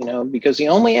right, because the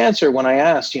only answer when I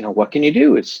asked, what can you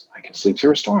do, is I can sleep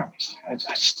through a storm. I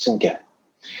just didn't get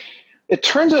it. It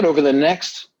turns out over the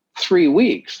next 3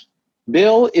 weeks,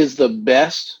 Bill is the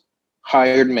best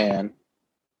hired man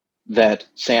that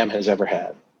Sam has ever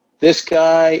had. This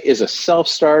guy is a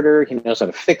self-starter. He knows how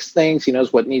to fix things. He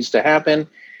knows what needs to happen.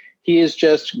 He is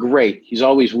just great. He's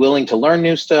always willing to learn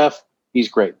new stuff. He's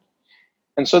great.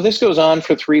 And so this goes on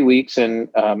for 3 weeks. And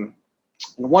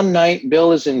one night,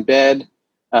 Bill is in bed,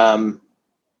 and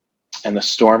the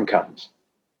storm comes.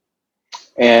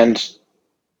 And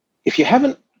if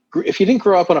you didn't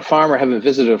grow up on a farm or haven't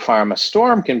visited a farm, a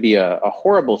storm can be a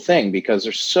horrible thing because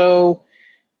they're so,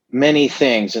 many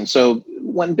things. And so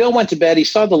when Bill went to bed, he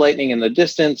saw the lightning in the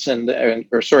distance,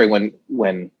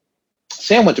 when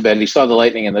Sam went to bed, he saw the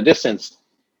lightning in the distance.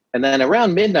 And then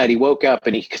around midnight, he woke up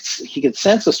and he could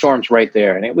sense the storm's right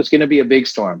there, and it was going to be a big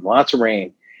storm, lots of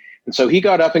rain. And so he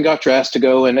got up and got dressed to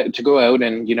go out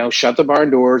and shut the barn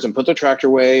doors and put the tractor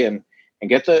away and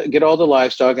get all the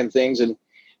livestock and things. And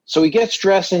so he gets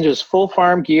dressed in his full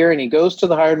farm gear, and he goes to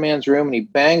the hired man's room and he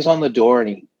bangs on the door, and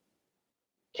he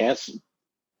can't.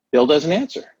 Bill doesn't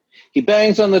answer. He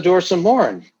bangs on the door some more,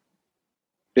 and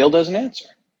Bill doesn't answer.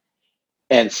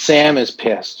 And Sam is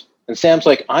pissed. And Sam's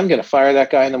like, I'm going to fire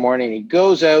that guy in the morning. He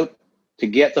goes out to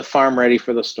get the farm ready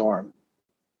for the storm.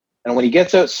 And when he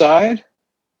gets outside,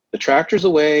 the tractor's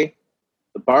away,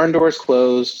 the barn door's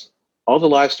closed, all the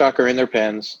livestock are in their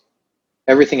pens,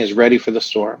 everything is ready for the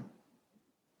storm.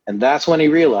 And that's when he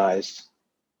realized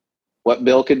what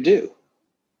Bill could do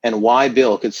and why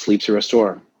Bill could sleep through a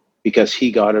storm, because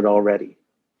he got it all ready.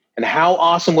 And how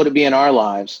awesome would it be in our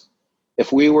lives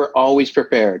if we were always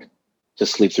prepared to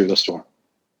sleep through the storm?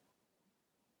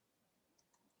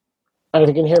 I don't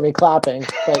think you can hear me clapping,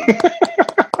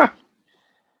 but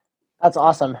that's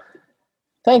awesome.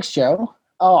 Thanks, Joe.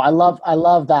 Oh, I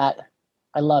love that.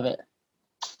 I love it.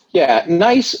 Yeah,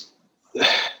 nice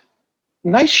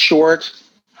short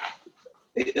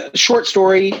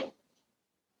story,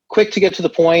 quick to get to the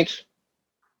point,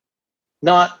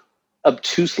 not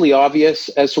obtusely obvious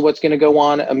as to what's going to go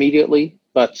on immediately,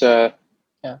 but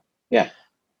yeah.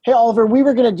 Hey, Oliver, we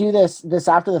were going to do this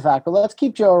after the fact, but let's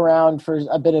keep Joe around for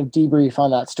a bit of debrief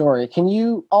on that story. Can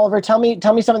you, Oliver, tell me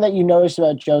something that you noticed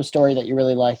about Joe's story that you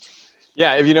really liked?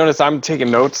 Yeah, if you notice, I'm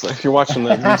taking notes. If you're watching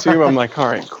the YouTube, I'm like, all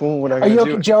right, cool. What I gotta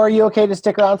do? Joe, are you okay to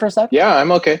stick around for a sec? Yeah,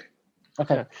 I'm okay.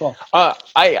 Okay, cool.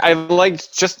 I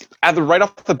liked just right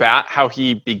off the bat how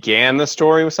he began the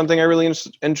story was something I really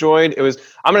enjoyed. It was,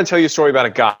 I'm going to tell you a story about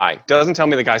a guy. Doesn't tell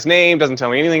me the guy's name, doesn't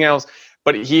tell me anything else,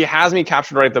 but he has me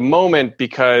captured right at the moment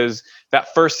because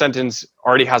that first sentence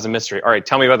already has a mystery. All right,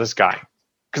 tell me about this guy.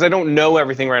 Because I don't know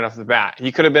everything right off the bat.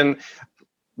 He could have been,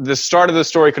 the start of the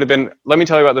story could have been, let me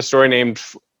tell you about the story named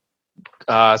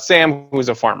Sam, who's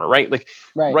a farmer, right? Like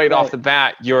right off the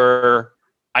bat,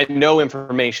 I know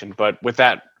information, but with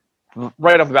that,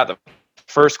 right off the bat, the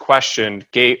first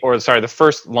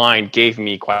line gave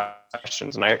me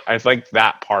questions, and I liked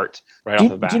that part off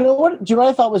the bat. Do you know what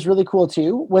I thought was really cool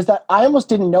too? Was that I almost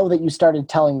didn't know that you started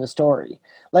telling the story.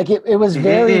 Like it was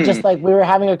very just like we were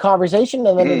having a conversation,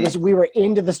 and then we were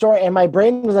into the story, and my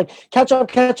brain was like, catch up,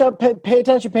 pay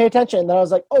attention. And then I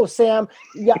was like, oh, Sam,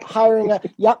 yeah, hiring,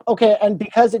 yep, okay. And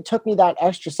because it took me that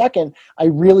extra second, I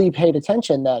really paid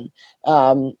attention then.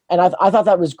 And I thought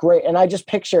that was great. And I just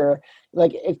picture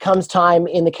like it comes time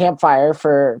in the campfire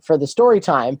for the story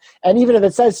time, and even if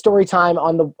it says story time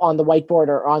on the whiteboard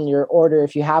or on your order,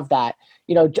 if you have that,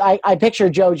 I picture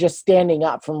Joe just standing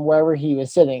up from wherever he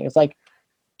was sitting. It's like,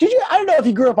 I don't know if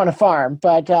he grew up on a farm,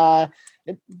 but I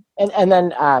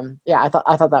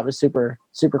thought that was super,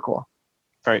 super cool.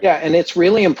 Right. Yeah, and it's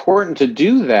really important to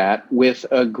do that with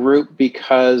a group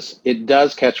because it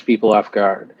does catch people off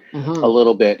guard a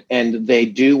little bit, and they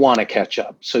do want to catch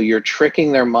up. So you're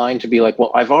tricking their mind to be like, well,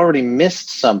 I've already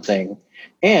missed something.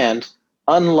 And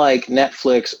unlike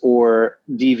Netflix or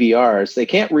DVRs, they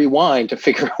can't rewind to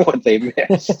figure out what they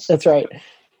missed. That's right.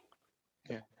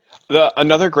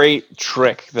 Another great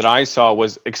trick that I saw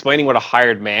was explaining what a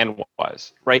hired man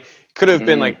was, right? Could have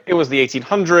been like, it was the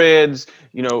 1800s,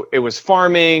 it was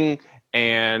farming,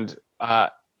 and,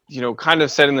 kind of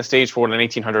setting the stage for what an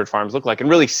 1800 farms look like, and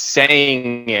really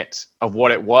saying it of what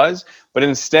it was. But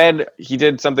instead, he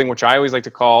did something which I always like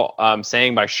to call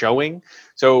saying by showing.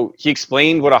 So he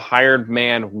explained what a hired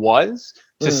man was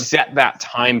to set that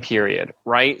time period,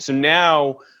 right? So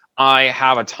now I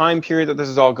have a time period that this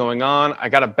is all going on. I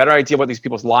got a better idea what these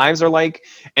people's lives are like.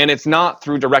 And it's not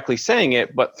through directly saying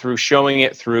it, but through showing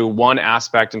it through one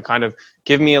aspect and kind of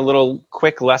give me a little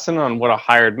quick lesson on what a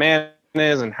hired man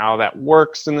is and how that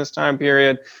works in this time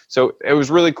period. So it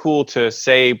was really cool to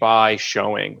say by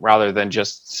showing rather than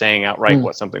just saying outright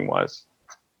what something was.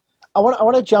 I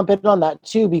want to jump in on that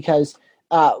too, because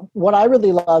what I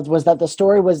really loved was that the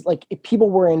story was like people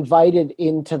were invited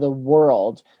into the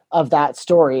world of that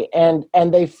story, and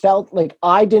they felt like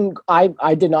Matt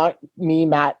did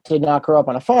not grow up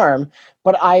on a farm,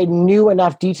 but I knew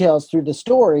enough details through the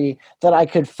story that I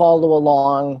could follow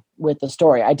along with the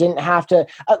story. I didn't have to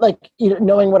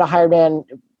knowing what a hired man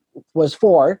was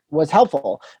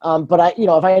helpful. But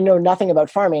if I know nothing about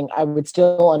farming, I would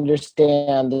still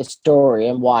understand the story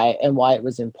and why it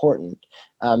was important.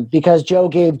 Because Joe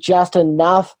gave just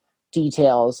enough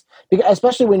details, because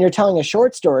especially when you're telling a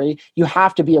short story, you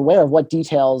have to be aware of what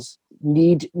details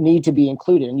need to be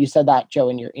included. And you said that, Joe,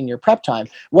 in your prep time.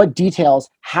 What details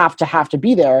have to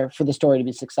be there for the story to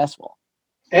be successful?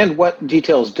 And what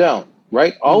details don't,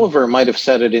 right? Oliver might have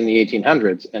said it in the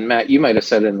 1800s, and Matt, you might have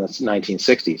said it in the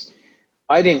 1960s.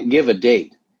 I didn't give a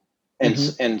date.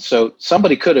 And so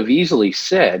somebody could have easily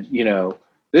said,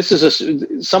 this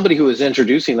is somebody who was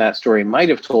introducing that story might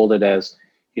have told it as,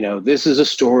 this is a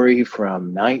story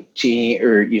from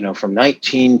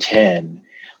 1910.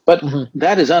 But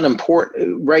that is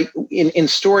unimportant, right? In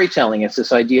storytelling, it's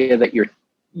this idea that you're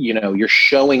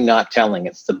showing, not telling.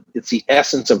 It's the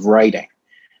essence of writing,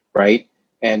 right?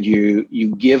 And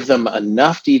you give them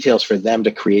enough details for them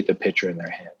to create the picture in their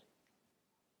head.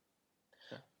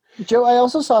 Joe, I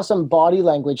also saw some body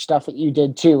language stuff that you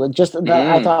did too. Just that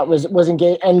I thought was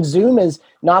engaged. And Zoom is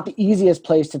not the easiest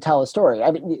place to tell a story.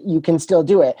 I mean, you can still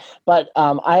do it, but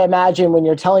I imagine when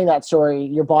you're telling that story,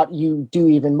 you do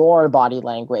even more body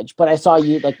language. But I saw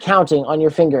you like counting on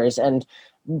your fingers and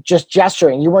just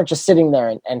gesturing. You weren't just sitting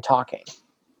there and talking.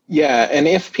 Yeah, and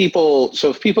if people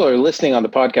are listening on the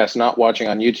podcast, not watching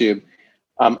on YouTube,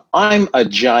 I'm a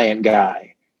giant guy.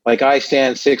 Like I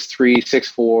stand 6'3",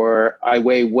 6'4". I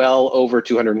weigh well over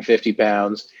 250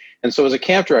 pounds. And so as a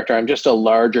camp director, I'm just a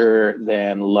larger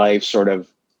than life sort of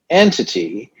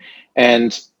entity.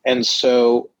 And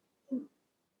so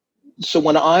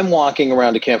when I'm walking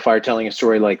around a campfire telling a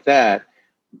story like that,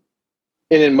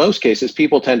 and in most cases,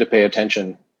 people tend to pay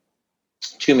attention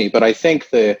to me. But I think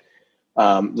the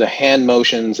hand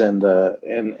motions and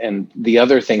the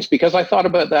other things, because I thought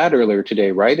about that earlier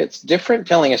today, right? It's different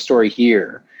telling a story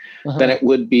here than it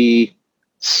would be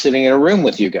sitting in a room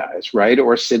with you guys, right?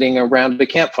 Or sitting around a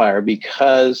campfire,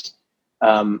 because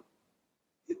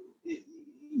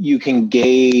you can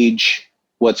gauge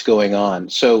what's going on.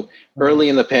 So early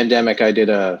in the pandemic, I did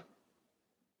a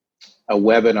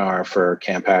webinar for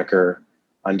Camp Hacker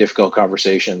on difficult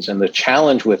conversations. And the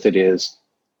challenge with it is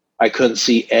I couldn't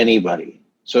see anybody.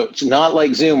 So it's not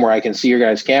like Zoom where I can see your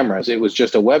guys' cameras. It was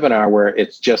just a webinar where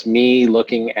it's just me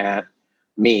looking at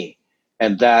me.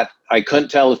 And that I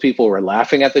couldn't tell if people were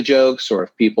laughing at the jokes or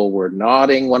if people were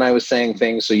nodding when I was saying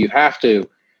things. So you have to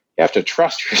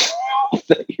trust yourself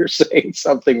that you're saying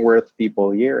something worth people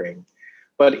hearing.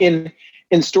 But in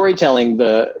storytelling,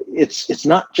 it's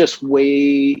not just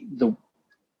the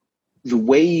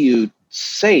way you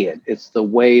say it, it's the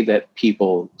way that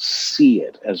people see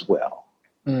it as well.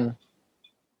 Yeah.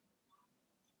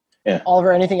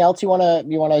 Oliver, anything else you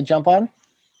wanna jump on?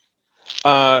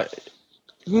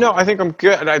 No, I think I'm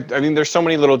good. I mean, there's so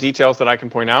many little details that I can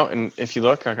point out, and if you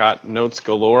look, I got notes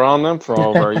galore on them for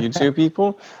all of our YouTube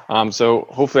people. So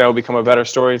hopefully I will become a better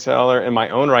storyteller in my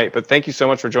own right. But thank you so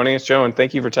much for joining us, Joe, and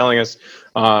thank you for telling us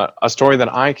a story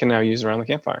that I can now use around the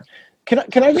campfire.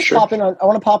 Can I just pop in on? I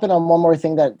want to pop in on one more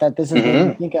thing that this is making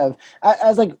me think of.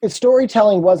 As like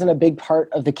storytelling wasn't a big part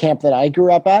of the camp that I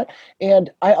grew up at,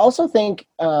 and I also think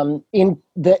in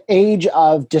the age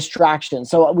of distraction.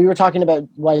 So we were talking about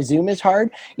why Zoom is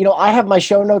hard. I have my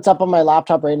show notes up on my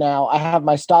laptop right now. I have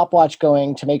my stopwatch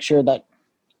going to make sure that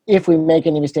if we make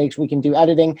any mistakes, we can do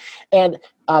editing. And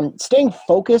staying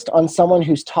focused on someone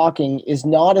who's talking is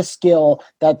not a skill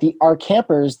that our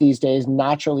campers these days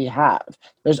naturally have.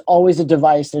 There's always a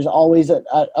device. There's always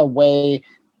a way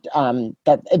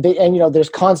there's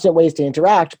constant ways to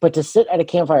interact. But to sit at a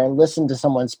campfire and listen to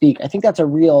someone speak, I think that's a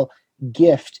real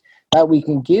gift that we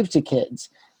can give to kids.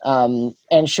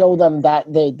 And show them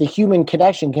that the human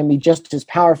connection can be just as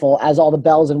powerful as all the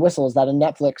bells and whistles that a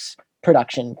Netflix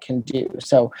production can do.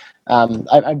 So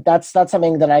that's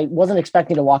something that I wasn't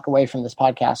expecting to walk away from this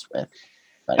podcast with.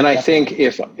 And I think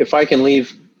if I can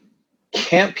leave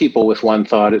camp people with one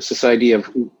thought, it's this idea of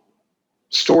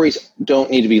stories don't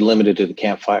need to be limited to the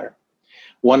campfire.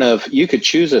 You could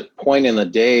choose a point in the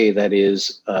day that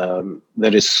is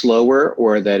slower,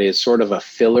 or that is sort of a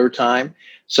filler time,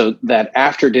 so that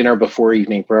after dinner, before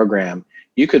evening program,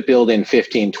 you could build in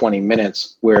 15, 20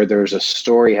 minutes where there's a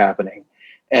story happening.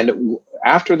 And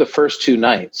after the first 2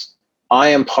 nights, I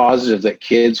am positive that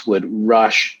kids would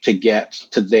rush to get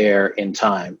to there in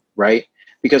time, right?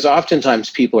 Because oftentimes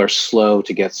people are slow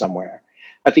to get somewhere.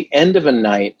 At the end of a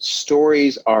night,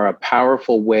 stories are a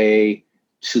powerful way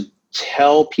to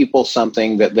tell people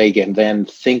something that they can then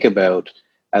think about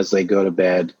as they go to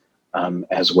bed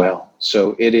as well.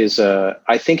 So it is,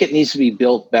 I think it needs to be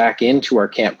built back into our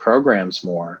camp programs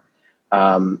more.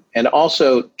 And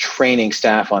also training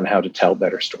staff on how to tell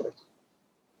better stories.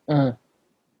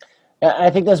 Yeah,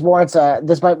 I think this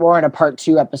might warrant a part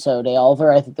 2 episode,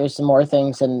 Oliver? I think there's some more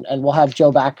things, and we'll have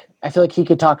Joe back. I feel like he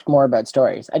could talk more about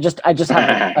stories. I just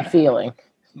have a feeling.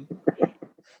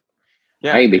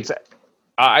 Yeah, Maybe.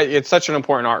 It's such an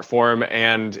important art form,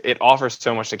 and it offers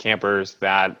so much to campers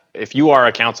that if you are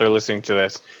a counselor listening to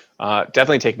this,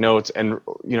 definitely take notes and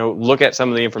look at some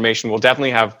of the information. We'll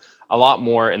definitely have a lot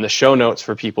more in the show notes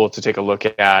for people to take a look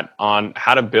at on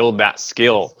how to build that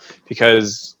skill,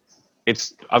 because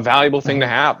it's a valuable thing to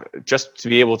have, just to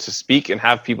be able to speak and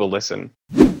have people listen.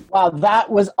 Wow, that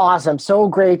was awesome. So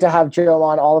great to have Joe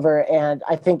on, Oliver. And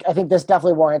I think this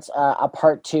definitely warrants a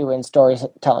part 2 in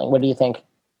storytelling. What do you think?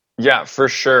 Yeah, for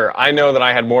sure. I know that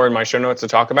I had more in my show notes to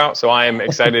talk about, so I am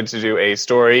excited to do a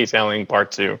storytelling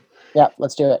part 2. Yeah,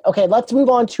 let's do it. Okay, let's move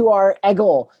on to our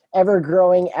EGLE, ever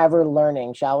growing, ever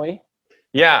learning, shall we?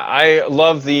 Yeah, I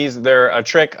love these. They're a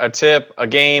trick, a tip, a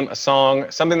game, a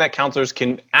song, something that counselors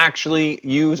can actually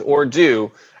use or do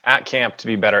at camp to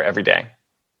be better every day.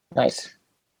 Nice.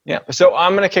 Yeah, so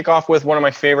I'm going to kick off with one of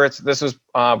my favorites. This was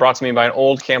brought to me by an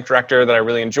old camp director that I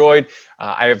really enjoyed.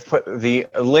 I have put the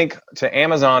link to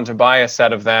Amazon to buy a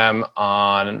set of them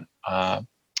on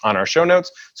our show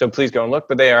notes, so please go and look.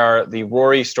 But they are the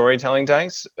Rory storytelling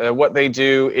dice. What they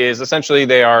do is essentially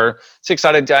they are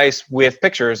 6-sided dice with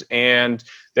pictures, and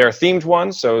they're themed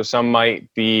ones. So some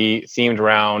might be themed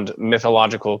around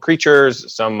mythological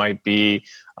creatures, some might be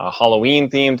Halloween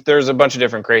themed. There's a bunch of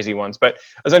different crazy ones, but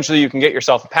essentially you can get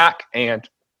yourself a pack and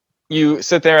you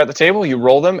sit there at the table, you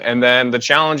roll them, and then the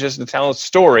challenge is to tell a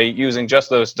story using just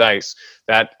those dice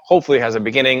that hopefully has a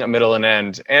beginning, a middle, and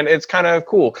end. And it's kind of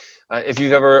cool. If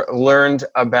you've ever learned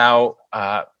about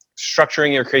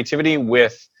structuring your creativity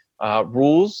with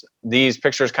rules, these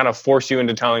pictures kind of force you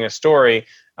into telling a story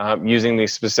using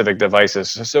these specific devices.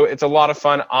 So it's a lot of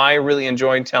fun. I really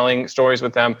enjoyed telling stories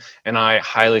with them, and I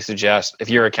highly suggest, if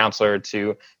you're a counselor,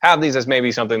 to have these as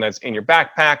maybe something that's in your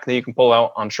backpack that you can pull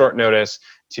out on short notice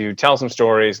to tell some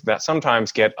stories that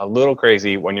sometimes get a little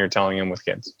crazy when you're telling them with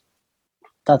kids.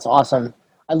 That's awesome.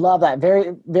 I love that.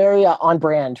 Very, very on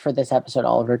brand for this episode,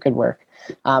 Oliver. Good work.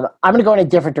 I'm going to go in a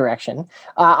different direction.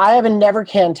 I have a Never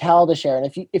Can Tell to share. And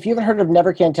if you haven't heard of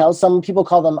Never Can Tell, some people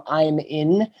call them I'm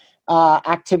in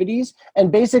activities.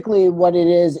 And basically what it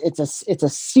is, it's a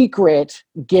secret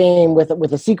game with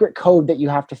a secret code that you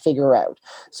have to figure out.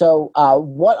 So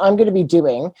what I'm going to be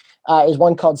doing is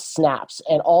one called Snaps.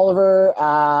 And Oliver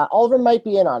might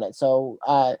be in on it. So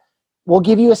we'll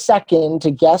give you a second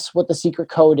to guess what the secret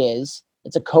code is.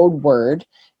 It's a code word.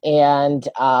 And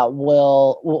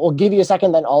we'll give you a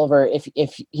second, then Oliver, if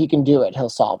he can do it, he'll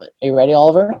solve it. Are you ready,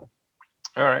 Oliver?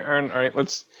 All right.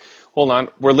 Let's hold on.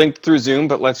 We're linked through Zoom,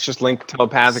 but let's just link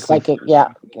telepathically. Psychic, yeah.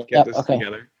 Get this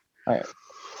together. All right.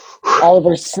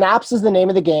 Oliver, Snaps is the name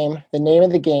of the game. The name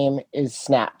of the game is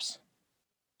Snaps.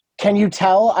 Can you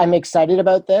tell I'm excited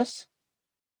about this?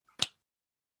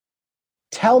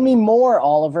 Tell me more,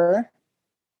 Oliver.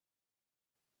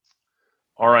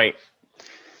 All right.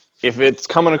 If it's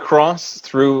coming across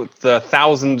through the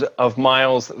thousands of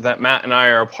miles that Matt and I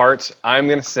are apart, I'm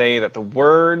going to say that the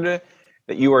word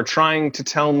that you are trying to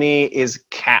tell me is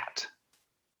cat.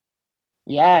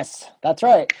 Yes, that's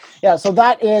right. Yeah, so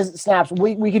that is Snaps.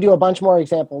 We could do a bunch more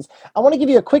examples. I want to give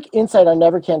you a quick insight on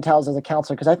Never Can Tells as a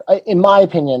counselor, because in my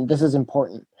opinion, this is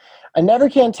important. A Never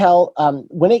Can Tell,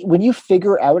 when you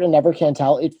figure out a Never Can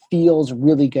Tell, it feels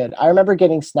really good. I remember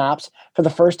getting Snaps for the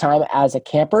first time as a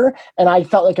camper, and I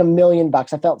felt like $1 million. I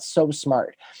felt so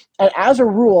smart. And as a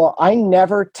rule, I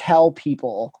never tell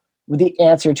people the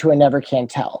answer to a Never Can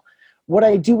Tell. What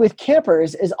I do with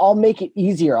campers is I'll make it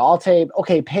easier. I'll say,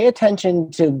 okay, pay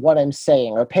attention to what I'm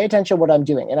saying, or pay attention to what I'm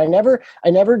doing. And I never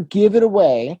give it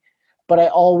away, but I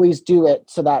always do it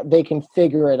so that they can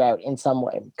figure it out in some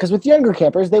way. Because with younger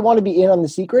campers, they want to be in on the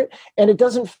secret, and it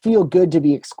doesn't feel good to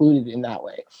be excluded in that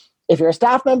way. If you're a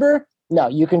staff member, no,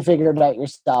 you can figure it out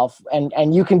yourself,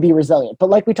 and you can be resilient. But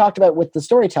like we talked about with the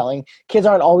storytelling, kids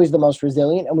aren't always the most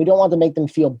resilient, and we don't want to make them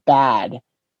feel bad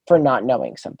for not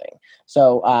knowing something.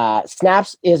 So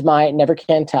Snaps is my Never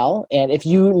Can Tell. And if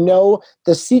you know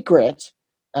the secret,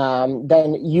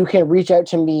 then you can reach out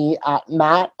to me at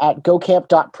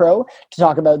matt@gocamp.pro to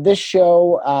talk about this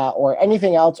show or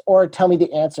anything else, or tell me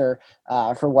the answer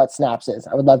for what Snaps is.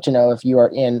 I would love to know if you are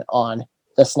in on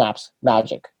the Snaps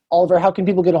magic. Oliver, how can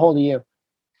people get a hold of you?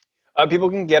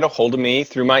 People can get a hold of me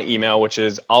through my email, which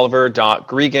is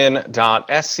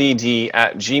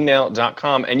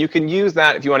oliver.gregan.scd@gmail.com. And you can use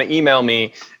that if you want to email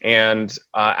me and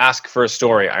ask for a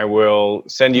story. I will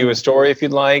send you a story if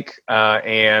you'd like, or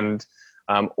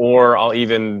I'll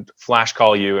even flash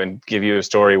call you and give you a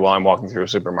story while I'm walking through a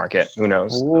supermarket. Who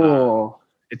knows?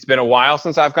 It's been a while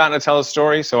since I've gotten to tell a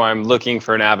story, so I'm looking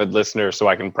for an avid listener so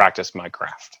I can practice my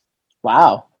craft.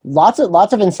 Wow. Lots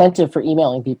of incentive for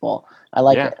emailing people. I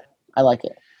like it. I like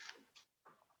it.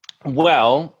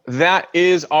 Well, that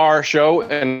is our show,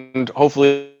 and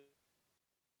hopefully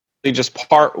just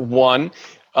part one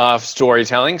of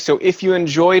storytelling. So if you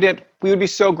enjoyed it, we would be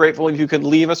so grateful if you could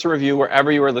leave us a review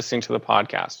wherever you are listening to the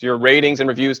podcast. Your ratings and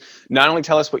reviews not only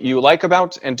tell us what you like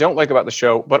about and don't like about the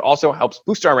show, but also helps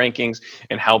boost our rankings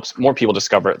and helps more people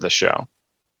discover the show.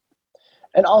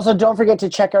 And also, don't forget to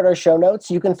check out our show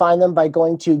notes. You can find them by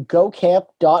going to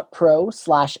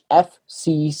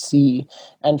gocamp.pro/FCC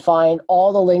and find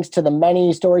all the links to the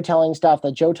many storytelling stuff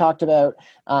that Joe talked about.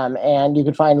 And you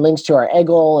can find links to our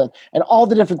Eggle and all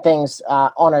the different things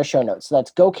on our show notes. So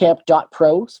that's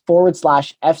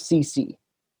gocamp.pro/FCC.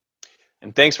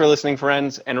 And thanks for listening,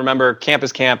 friends. And remember, camp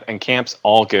is camp and camp's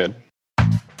all good.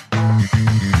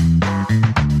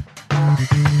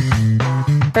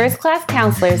 First Class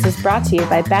Counselors is brought to you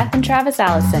by Beth and Travis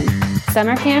Allison,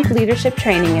 Summer Camp Leadership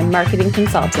Training and Marketing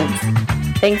Consultants.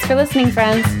 Thanks for listening,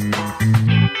 friends.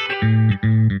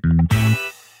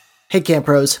 Hey, Camp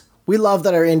Pros. We love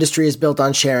that our industry is built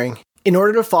on sharing. In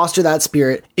order to foster that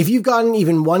spirit, if you've gotten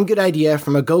even one good idea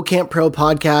from a Go Camp Pro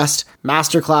podcast,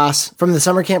 masterclass, from the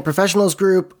Summer Camp Professionals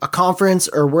group, a conference,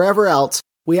 or wherever else,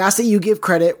 we ask that you give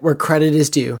credit where credit is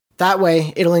due. That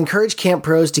way, it'll encourage camp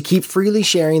pros to keep freely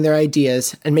sharing their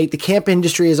ideas and make the camp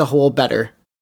industry as a whole better.